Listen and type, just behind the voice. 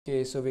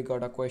Okay, so we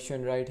got a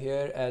question right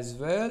here as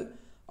well.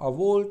 A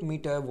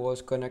voltmeter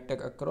was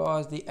connected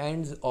across the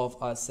ends of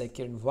a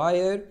second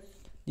wire.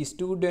 The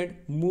student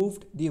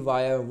moved the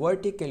wire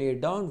vertically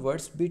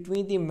downwards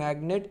between the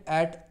magnet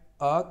at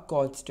a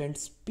constant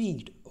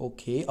speed.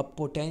 Okay, a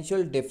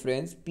potential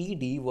difference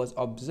PD was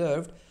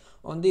observed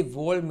on the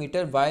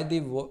voltmeter while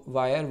the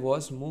wire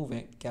was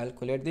moving.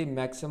 Calculate the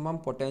maximum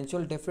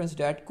potential difference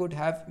that could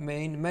have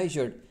been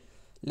measured.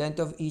 Length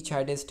of each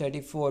height is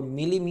 34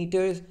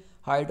 millimeters.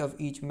 Height of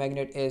each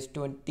magnet is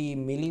 20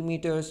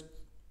 millimeters.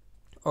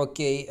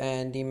 Okay,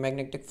 and the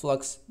magnetic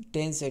flux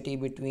density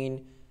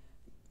between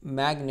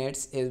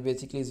magnets is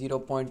basically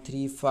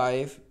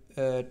 0.35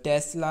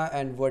 Tesla,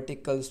 and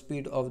vertical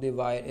speed of the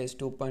wire is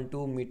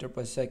 2.2 meter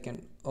per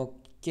second.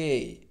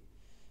 Okay,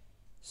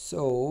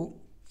 so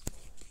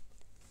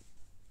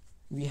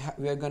we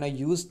are gonna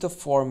use the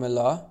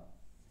formula.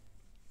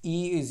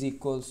 E is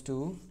equals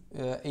to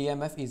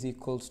AMF is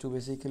equals to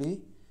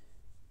basically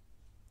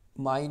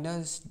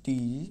minus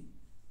D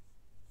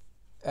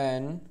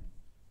and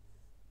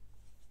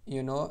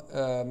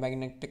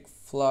magnetic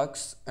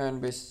flux,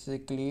 and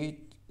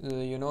basically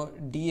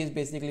D is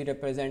basically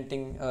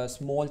representing a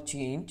small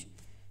change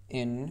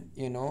in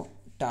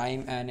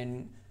time, and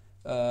in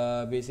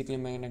basically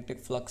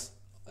magnetic flux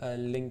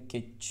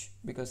linkage,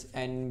 because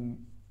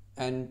n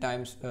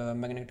times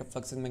magnetic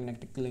flux is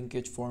magnetic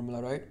linkage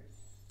formula, right?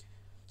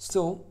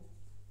 So,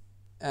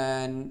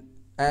 and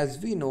as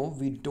we know,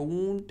 we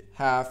don't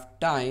have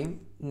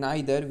time,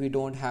 neither we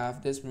don't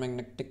have this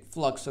magnetic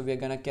flux, so we're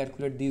gonna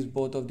calculate these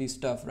both of these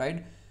stuff,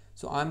 right?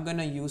 So I'm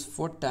gonna use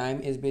for time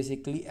is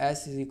basically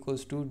S is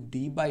equals to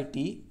D by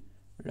T,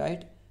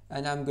 right?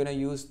 And I'm gonna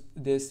use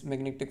this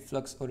magnetic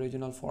flux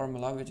original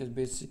formula, which is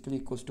basically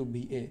equals to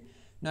BA.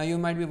 Now you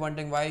might be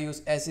wondering why I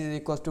use S is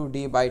equals to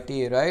D by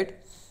T, right?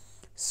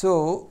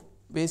 So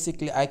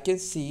basically I can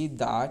see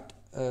that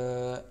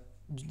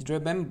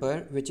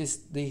remember which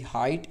is the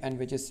height and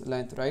which is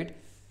length, right?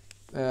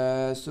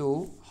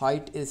 So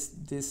height is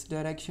this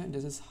direction,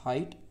 this is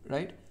height,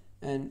 right?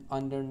 And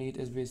underneath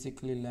is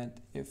basically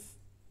length, if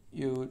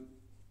you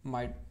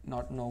might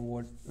not know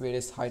where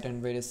is height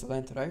and where is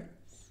length, right?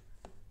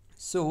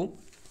 So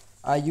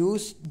I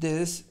use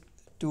this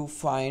to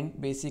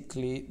find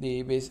basically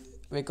the base,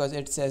 because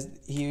it says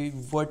he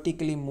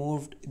vertically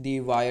moved the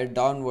wire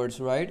downwards,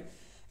 right,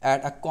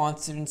 at a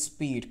constant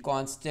speed.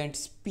 So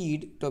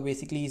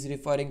basically is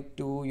referring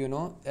to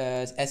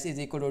S is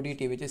equal to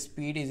dt, which is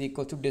speed is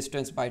equal to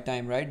distance by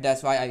time, right?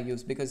 That's why I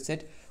use, because it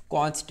said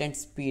constant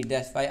speed,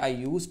 that's why I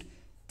used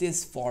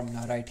this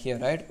formula right here,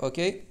 right?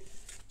 Okay,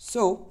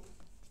 so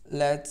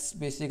let's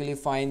basically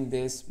find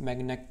this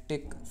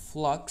magnetic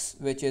flux,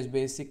 which is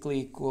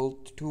basically equal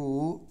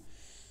to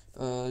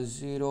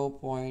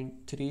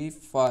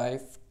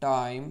 0.35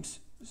 times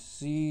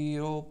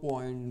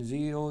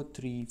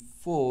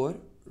 0.034,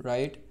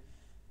 right?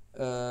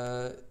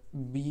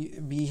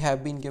 B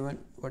have been given,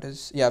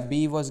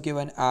 B was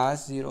given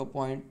as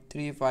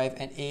 0.35,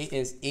 and A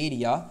is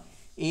area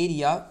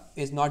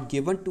is not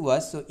given to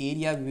us, so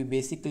area we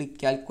basically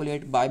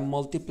calculate by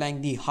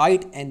multiplying the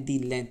height and the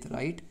length,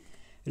 right?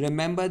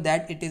 Remember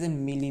that it is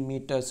in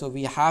millimeters, so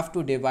we have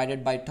to divide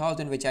it by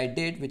 1000, which I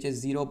did, which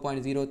is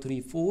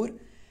 0.034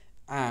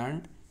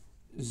 and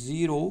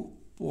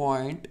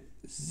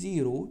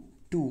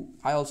 0.02.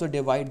 I also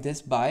divide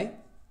this by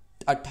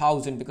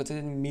 1000 because it's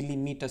in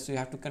millimeters, so you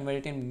have to convert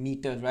it in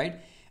meters,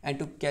 right? And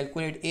to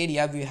calculate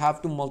area we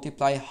have to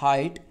multiply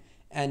height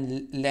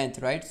and length,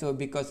 right? So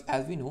because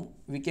as we know,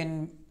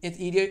 it's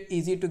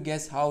easy to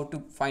guess how to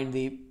find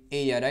the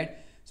area, right?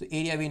 So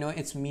area we know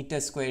it's meter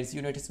square, its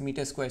unit is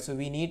meter square, so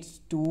we need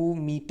 2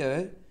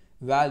 meter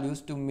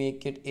values to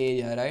make it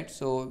area, right?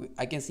 So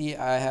I can see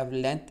I have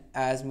length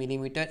as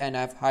millimeter and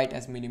I have height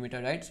as millimeter,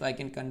 right? So I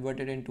can convert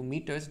it into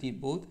meters, the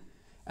both,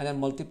 and then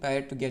multiply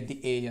it to get the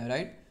area,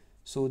 right?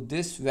 So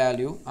this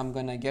value I'm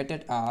gonna get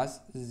it as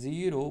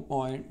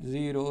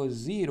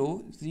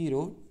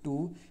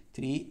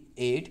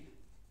 0.000238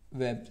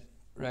 webs,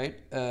 right?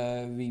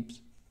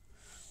 Weeps.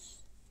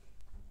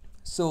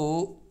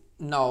 So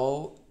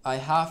now I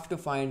have to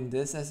find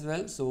this as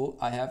well. So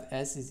I have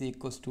S is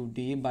equals to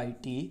D by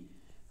T,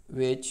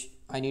 which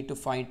I need to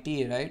find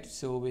T, right?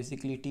 So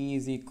basically T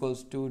is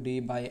equals to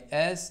D by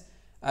S.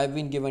 I've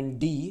been given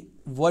D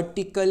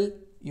vertical.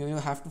 You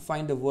have to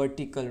find the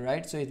vertical,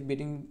 right? So it's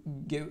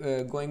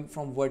going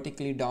from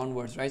vertically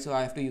downwards, right? So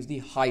I have to use the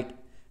height,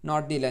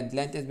 not the length.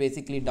 Length is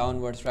basically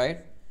downwards,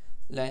 right?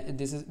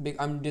 This is big.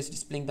 I'm just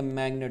displaying the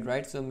magnet,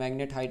 right? So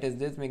magnet height is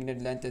this,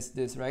 magnet length is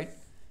this, right?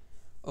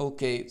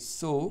 Okay,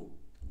 so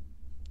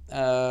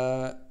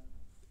the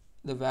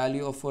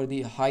value for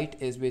the height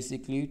is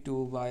basically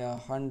 2 by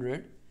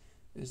 100,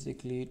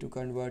 basically to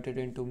convert it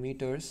into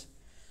meters,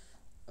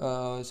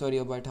 sorry,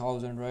 by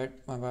 1000, right?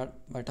 My bad,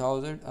 by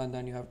 1000, and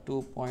then you have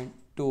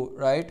 2.2,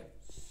 right?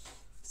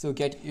 So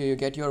you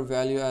get your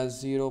value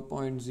as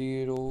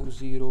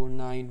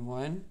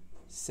 0.0091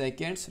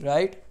 seconds,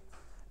 right?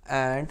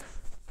 And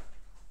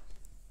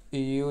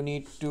you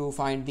need to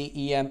find the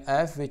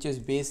EMF, which is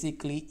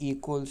basically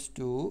equals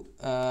to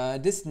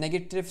this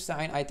negative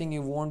sign. I think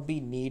you won't be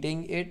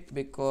needing it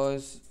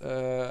because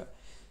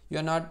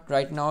you're not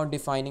right now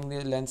defining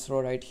the length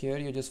row right here.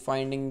 You're just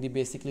finding the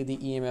basically the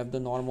EMF, the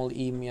normal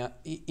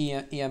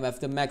EMF,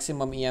 the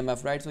maximum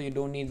EMF, right? So you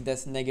don't need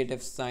this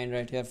negative sign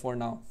right here for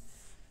now,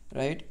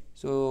 right?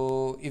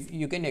 So if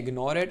you can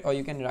ignore it or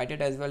you can write it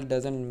as well,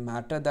 doesn't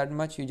matter that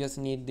much. You just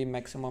need the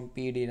maximum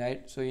PD,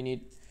 right? So you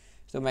need,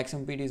 so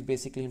maximum PD is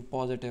basically in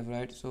positive,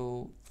 right?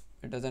 So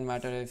it doesn't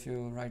matter if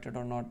you write it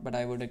or not, but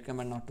I would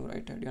recommend not to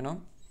write it, you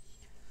know.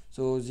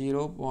 So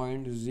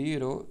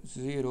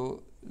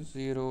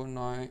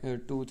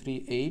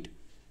 0.0009238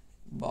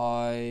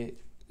 by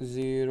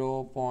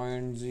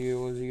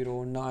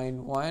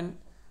 0.0091,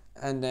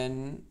 and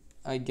then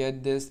I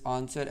get this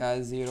answer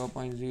as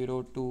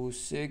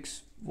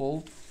 0.026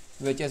 volt,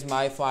 which is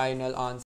my final answer.